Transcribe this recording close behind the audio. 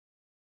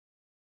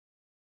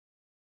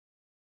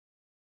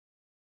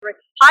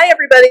Hi,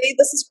 everybody.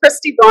 This is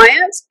Kristie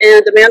Bryant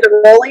and Amanda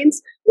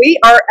Rollings. We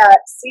are at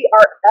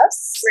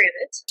CRS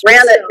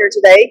Granite here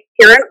today,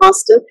 here in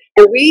Austin,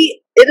 and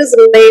it is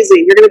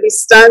amazing. You're going to be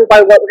stunned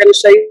by what we're going to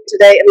show you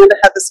today. Amanda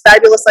had this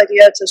fabulous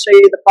idea to show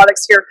you the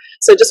products here.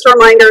 So just a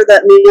reminder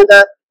that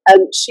Amanda,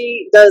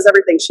 she does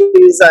everything.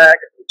 She's a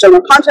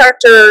general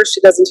contractor.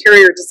 She does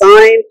interior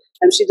design.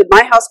 She did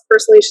my house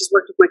personally. She's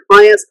worked with my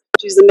clients.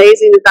 She's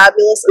amazing and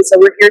fabulous. And so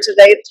we're here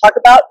today to talk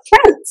about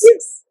trends.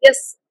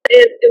 Yes.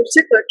 In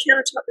particular,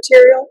 countertop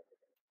material,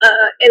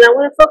 and I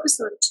want to focus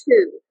on the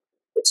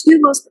two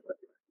most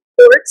important: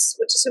 quartz,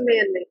 which is a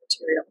man-made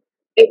material,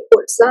 and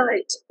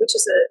quartzite, which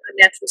is a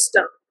natural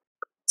stone.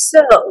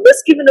 So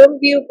let's give an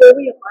overview of where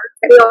we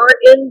are. We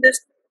are in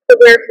the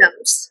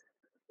warehouse,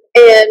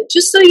 and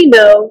just so you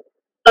know,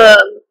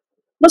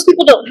 most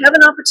people don't have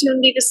an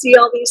opportunity to see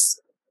all these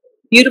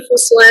beautiful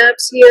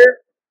slabs here.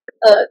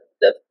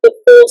 The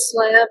full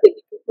slab that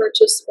you can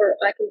purchase, or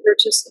I can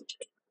purchase,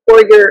 or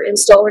your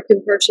installer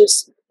can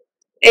purchase.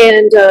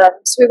 And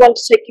so we wanted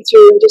to take you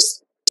through and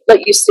just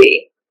let you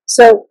see.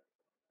 So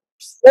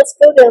let's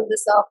go down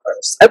this aisle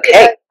first. Okay.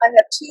 I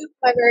have two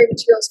primary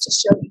materials to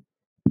show you.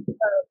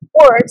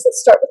 Quartz,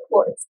 let's start with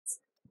quartz. It's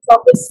on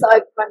this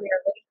side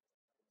primarily.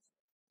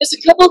 There's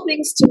a couple of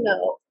things to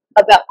know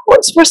about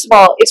quartz. First of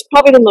all, it's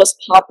probably the most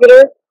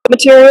popular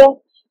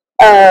material.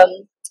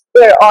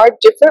 There are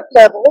different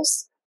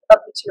levels of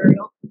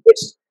material, which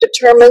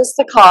determines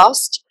the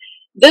cost.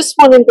 This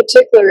one in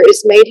particular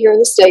is made here in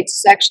the States.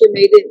 It's actually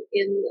made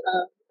in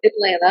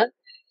Atlanta,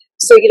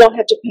 so you don't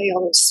have to pay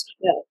all those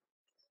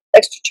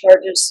extra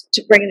charges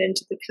to bring it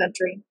into the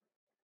country.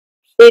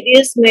 It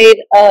is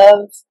made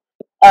of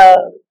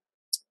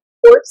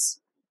quartz,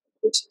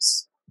 which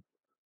is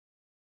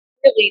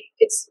really,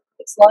 it's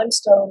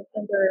limestone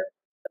under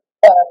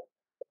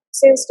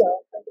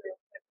sandstone under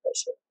high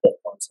pressure that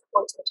forms a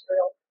quartz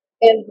material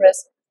and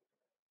resin.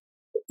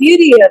 The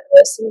beauty of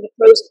this, and the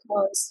pros and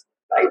cons,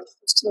 I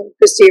was telling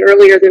Kristie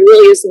earlier, there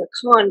really isn't a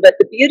con, but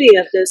the beauty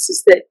of this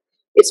is that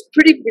it's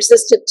pretty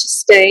resistant to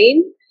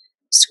stain,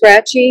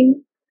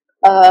 scratching.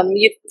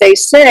 They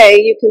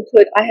say you can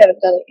put, I haven't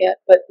done it yet,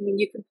 but I mean,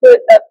 you can put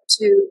up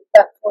to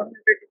about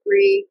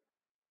 400-degree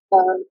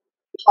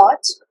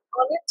hot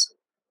on it,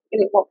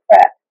 and it won't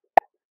crack.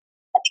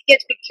 I think you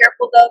have to be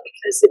careful though,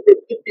 because if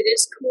it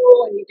is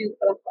cool and you do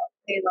put a hot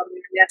pan on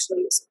there,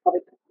 naturally it's probably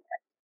going to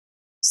crack.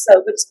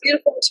 So, but it's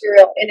beautiful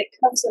material, and it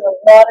comes in a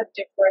lot of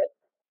different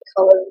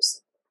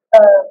colors.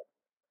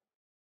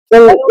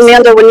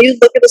 Amanda, when you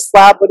look at a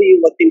slab, what are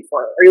you looking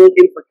for? Are you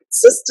looking for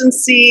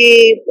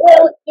consistency?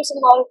 Well, there's a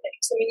lot of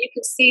things. I mean, you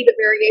can see the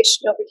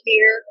variation over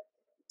here.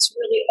 It's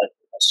really a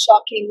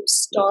shocking,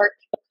 stark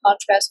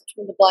contrast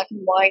between the black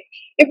and white.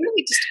 It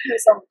really just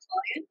depends on the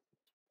client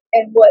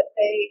and what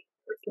they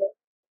prefer,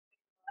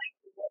 like,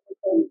 what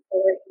they're going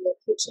for in their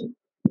kitchen.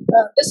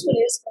 This one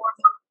is more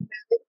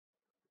monochromatic.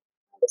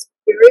 It's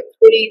very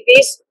pretty.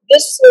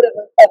 This sort of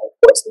a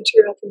quartz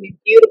material can be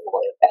beautiful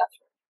in a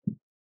bathroom.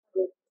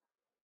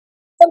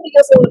 Something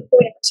else I want to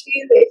point out to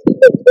you, if you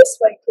look this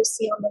way,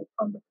 Kristie,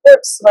 on the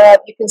quartz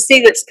slab, you can see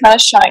that it's kind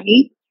of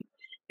shiny.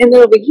 And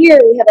then over here,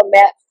 we have a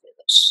matte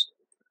finish.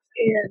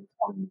 And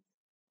one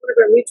of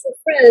our mutual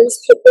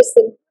friends put this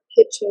in the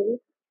kitchen.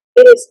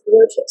 It is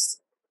gorgeous.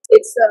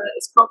 It's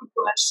called a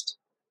brushed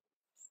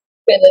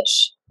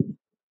finish,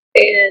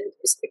 and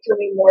it's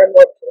becoming more and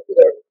more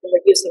popular, and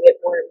we're using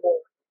it more and more.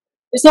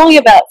 There's only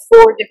about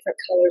 4 different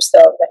colors,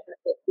 though, that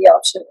have the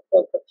option of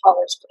both the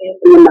polished and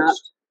the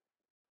matte.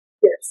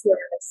 Yes,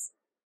 there is.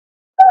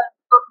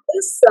 On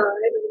this side,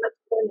 I'd like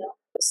to point out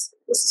this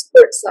is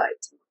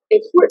quartzite.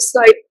 And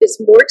quartzite is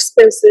more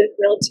expensive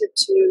relative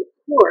to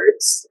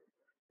quartz,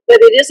 but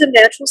it is a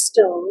natural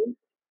stone.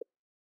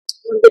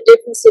 One of the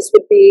differences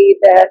would be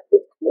that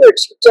with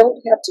quartz, you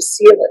don't have to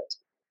seal it.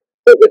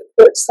 But with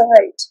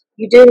quartzite,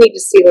 you do need to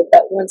seal it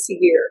about once a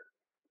year.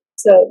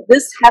 So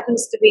this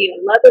happens to be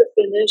a leather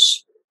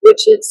finish,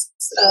 which is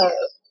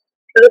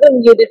kind of a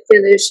muted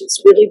finish.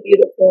 It's really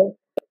beautiful.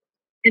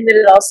 And then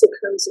it also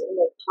comes in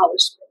a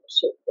polished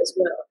finish as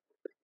well.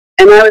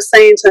 And I was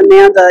saying to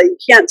Amanda, you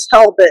can't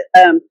tell, but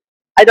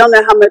I don't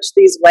know how much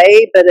these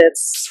weigh, but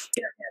it's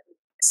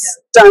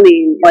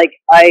stunning. Yeah. Like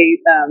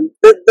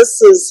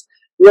this is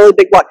really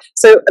big block.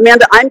 So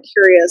Amanda, I'm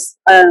curious.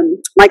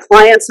 My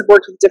clients have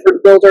worked with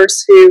different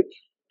builders who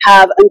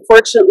have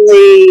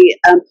unfortunately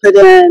put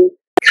in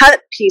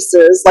cut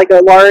pieces, like a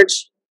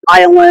large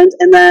island,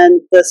 and then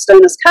the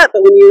stone is cut.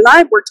 But when you and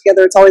I work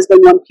together, it's always been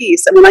one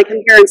piece. And when I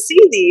come here and see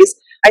these,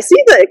 I see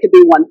that it could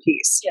be one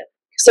piece. Yeah.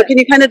 So can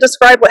you kind of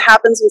describe what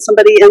happens when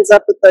somebody ends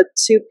up with a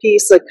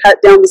 2-piece cut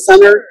down the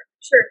center?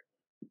 Sure.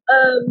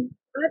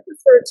 I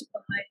prefer to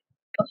buy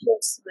a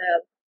whole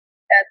slab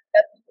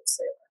at the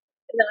wholesaler.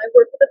 And then I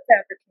work with a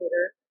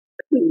fabricator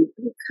who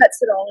cuts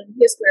it all in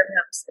his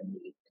warehouse, and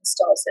he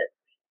installs it.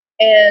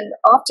 And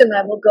often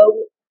I will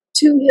go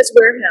to his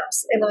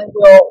warehouse and I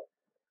will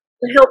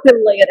help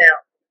him lay it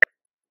out.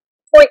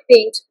 Point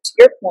being, to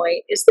your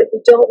point, is that we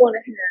don't want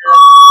to have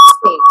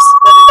seams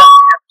where we don't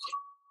have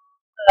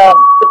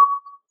to.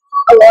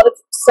 A lot of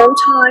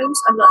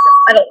sometimes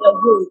I don't know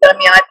who, but I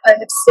mean I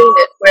have seen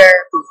it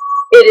where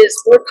it is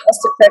more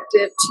cost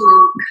effective to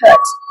cut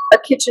a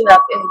kitchen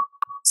up in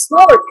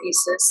smaller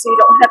pieces so you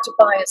don't have to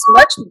buy as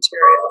much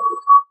material.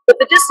 But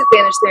the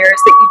disadvantage there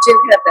is that you do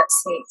have that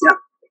seam. Yeah.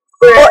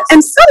 Whereas, Well,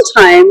 and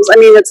sometimes, I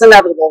mean, it's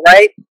inevitable,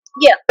 right?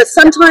 yeah. But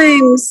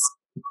sometimes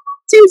it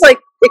seems like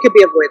it could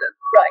be avoided.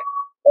 Right.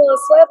 Well, a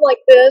slab like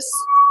this,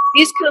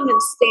 these come in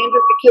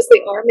standard because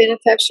they are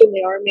manufactured and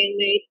they are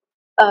man-made.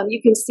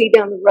 You can see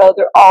down the road,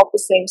 they're all the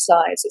same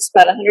size. It's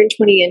about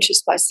 120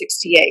 inches by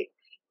 68.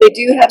 They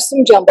do have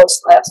some jumbo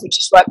slabs, which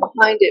is right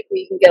behind it, where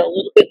you can get a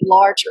little bit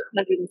larger,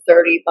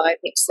 130 by, I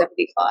think,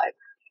 75.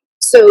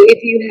 So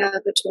if you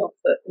have a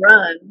 12-foot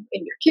run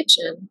in your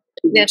kitchen,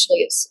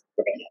 naturally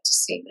we're going to have to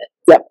seam it.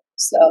 Yep.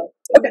 So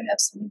we're going to have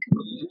some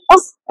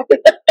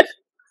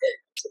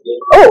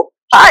Oh,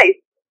 hi.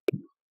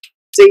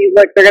 See,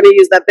 look, they're going to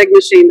use that big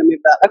machine to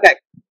move that. Okay.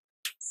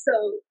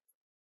 So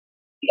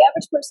the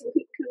average person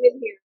could come in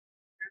here,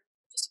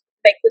 just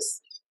make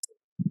this.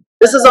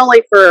 This is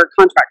only for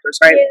contractors,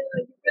 right? Yeah,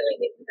 you really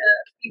need to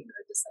have either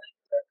a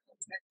designer or a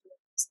contractor,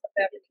 a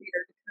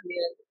fabricator to come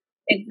in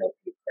and help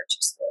you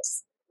purchase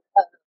this.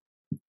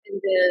 And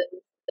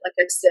then, like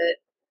I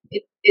said,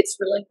 it's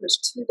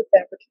relinquished to the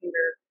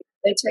fabricator.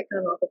 They take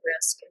on all the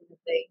risk and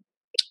then they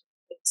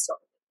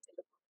install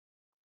it.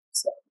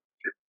 So,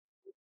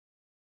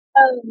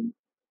 I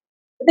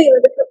think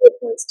another couple of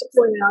points to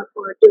point out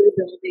are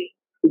durability.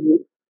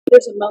 Mm-hmm.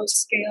 There's a Mohs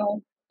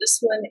scale.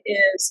 This one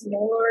is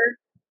more,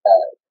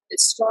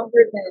 it's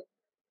stronger than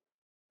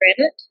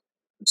granite,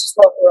 which is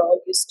what we're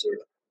all used to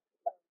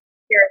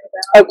hearing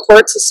about. Oh,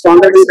 quartz is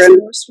stronger than granite?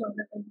 More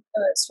stronger than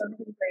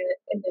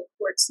granite, and then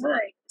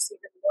quartzite is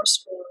even more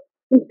strong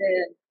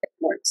than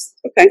quartz.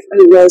 Okay, I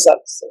didn't realize that.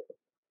 So,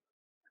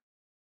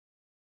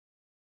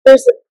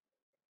 there's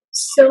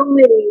so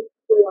many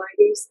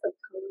varieties of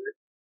color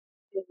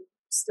and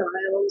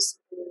styles,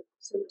 and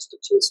so much to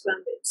choose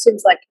from. It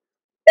seems like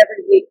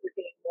every week we're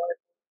getting more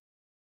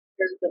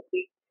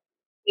durability.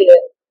 The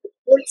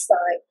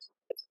quartzite,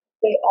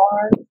 they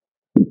are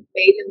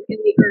made in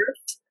the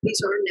earth.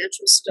 These are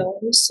natural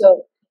stones,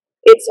 so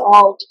it's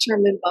all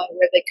determined by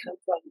where they come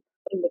from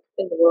in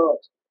the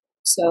world.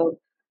 So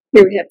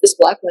here we have this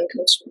black one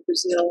comes from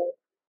Brazil,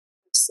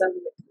 some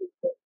that come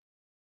from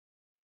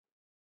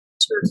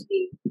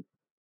Turkey.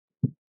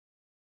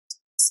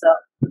 So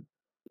a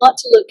lot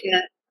to look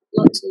at,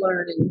 a lot to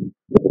learn, and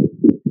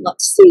a lot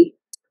to see.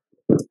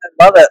 I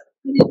love it.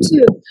 I do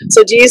too.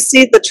 So do you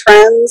see the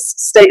trends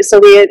stay? So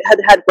we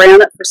had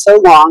granite for so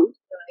long,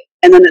 Right.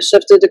 and then it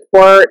shifted to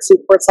quartz and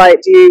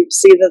quartzite. Do you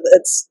see that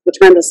the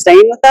trend is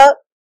staying with that?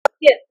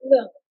 Yeah,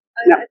 no.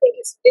 I think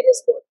it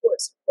is more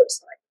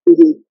quartzite.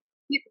 Mm-hmm.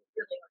 People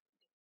really like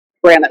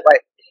Granite,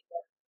 right?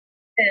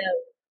 And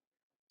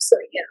so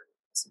yeah,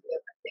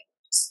 I think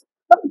it's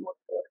probably more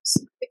quartz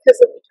because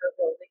of the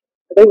durability.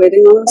 Are they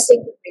waiting on us? I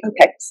think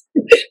Okay.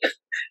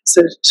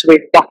 So should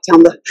we walk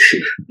down the?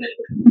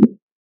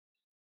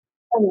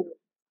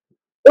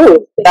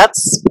 Oh,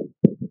 that's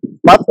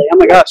lovely. Oh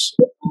my gosh.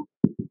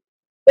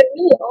 But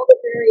really, all the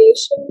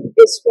variation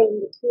is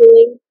from the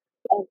cooling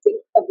of the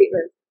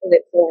earth when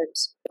it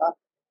forms.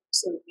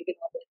 So you get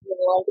all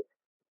the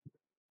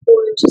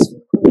oranges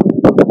from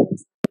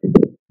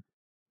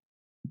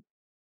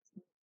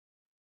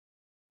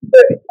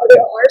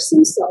there are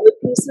some solid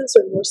pieces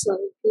or more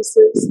solid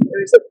pieces.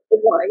 There's the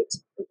white,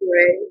 the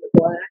gray, the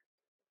black.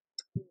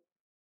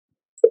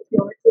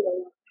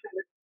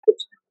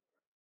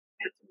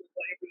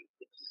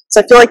 So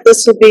I feel like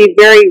this would be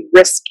very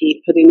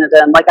risky putting it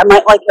in. Like I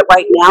might like it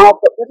right now,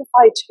 but what if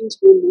I change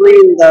my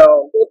mind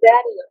though? Well,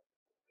 that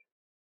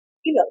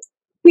is,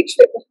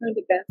 picture it behind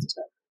a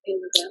bathtub in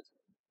the bathroom.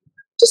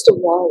 Just a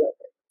wall of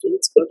it.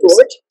 It's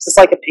gorgeous. It's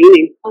like a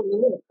painting. I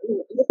know.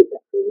 Look at that.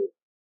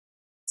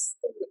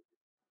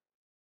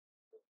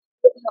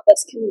 Look how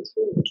that's coming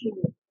through the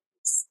camera.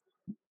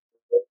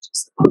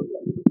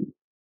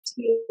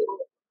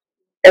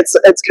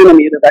 It's kind of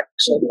muted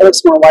actually. It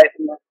looks more white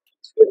than that.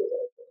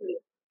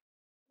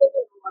 A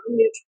lot of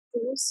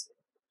neutrals.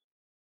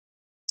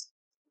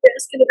 They're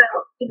asking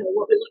about,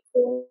 what we look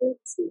for in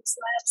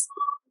slabs.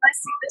 I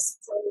see this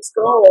as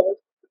gold.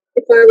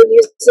 If I were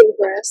using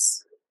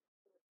brass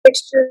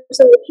fixtures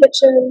in the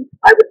kitchen,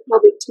 I would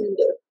probably tend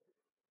to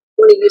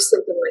want to use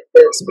something like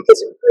this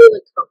because it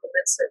really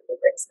complements it and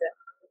brings that.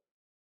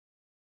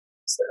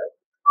 So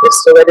It's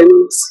still waiting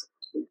on us.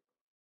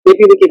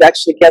 Maybe we could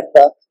actually get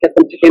them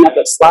picking up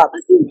a slab.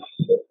 I think.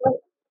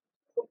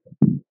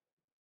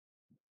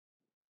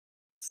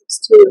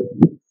 it's too.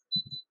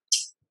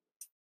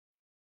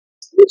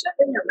 Which I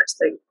think how much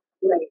they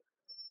weigh.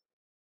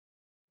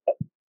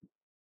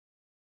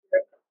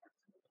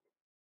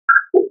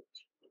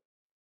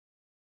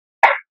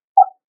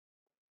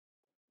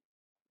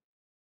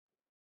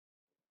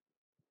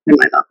 It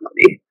might not let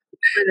me.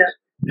 I know.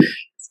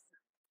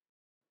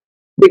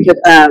 We could.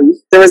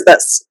 There was that.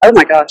 Oh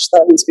my gosh,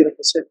 that one's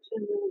beautiful too.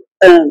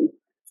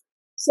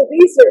 So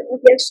these are. We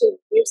actually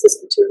use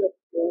this material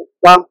before.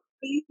 Wow.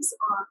 These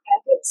are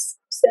agates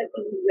set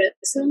in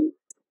resin,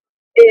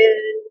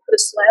 and put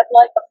a slab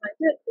light behind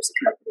it. There's a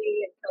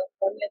company in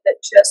California that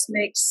just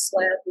makes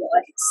slab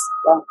lights.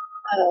 Wow.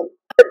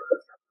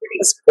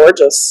 It's It's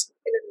gorgeous.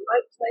 in the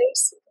right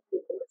place. It can be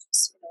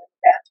gorgeous. You know,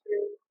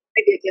 bathroom.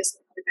 Maybe I guess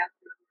another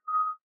bathroom.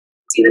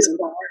 In a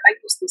bar. I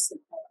use this in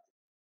a bar.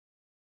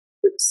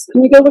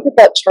 Can you go look at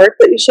that chart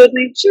that you showed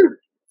me? Sure.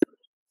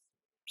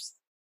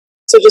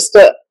 So just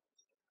a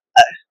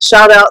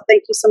shout out,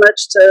 thank you so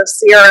much to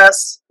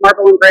CRS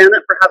Marble and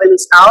Granite for having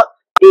us out.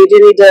 And you do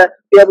need to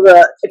be able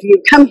to, if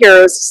you come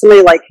here as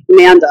somebody like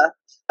Amanda,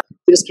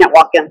 you just can't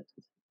walk in.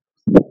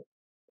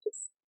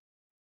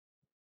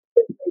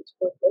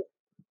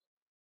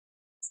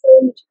 So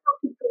material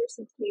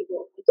comparison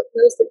table. I get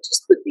those that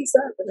just put these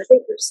up, and I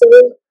think they're so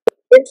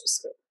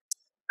interesting.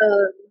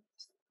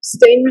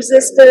 Stain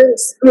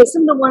resistance. I mean,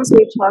 some of the ones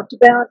we've talked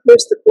about.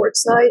 Here's the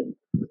quartz site.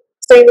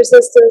 Stain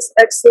resistance,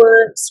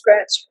 excellent.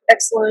 Scratch,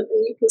 excellent.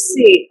 And you can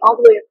see all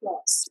the way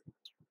across.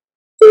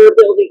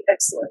 Durability,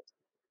 excellent.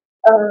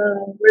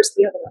 Where's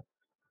the other one?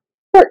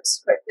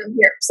 Quartz, right down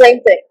here.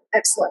 Same thing,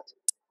 excellent.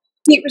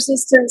 Heat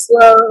resistance,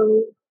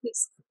 low.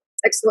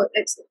 Excellent,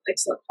 excellent,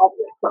 excellent. All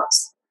the way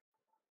across.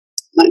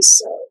 Nice.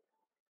 So,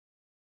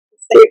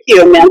 thank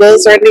you, Amanda.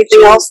 Is there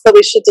anything else that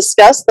we should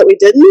discuss that we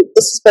didn't?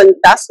 This has been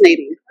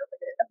fascinating.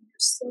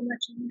 There's so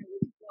much in here. We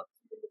can walk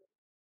through.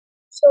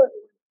 Show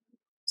everyone.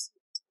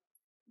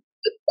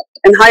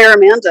 And hire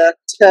Amanda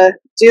to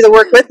do the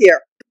work with you.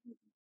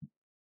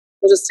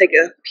 We'll just take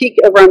a peek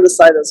over on the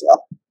side as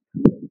well.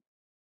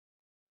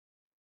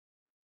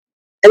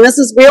 And this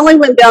is, we only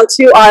went down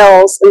 2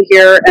 aisles in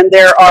here, and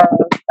there are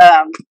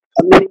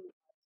many.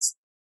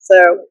 So,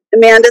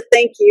 Amanda,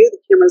 thank you. The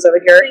camera's over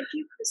here. Thank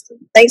you, Kristie.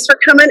 Thanks for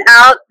coming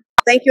out.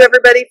 Thank you,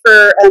 everybody,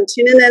 for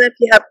tuning in. If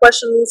you have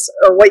questions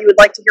or what you would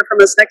like to hear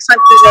from us next time,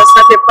 please let us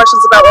know. If you have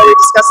questions about what we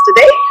discussed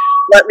today,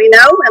 let me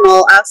know, and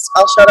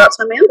I'll shout out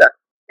to Amanda.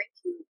 Thank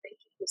you,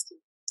 Kristie.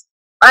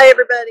 Bye,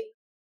 everybody.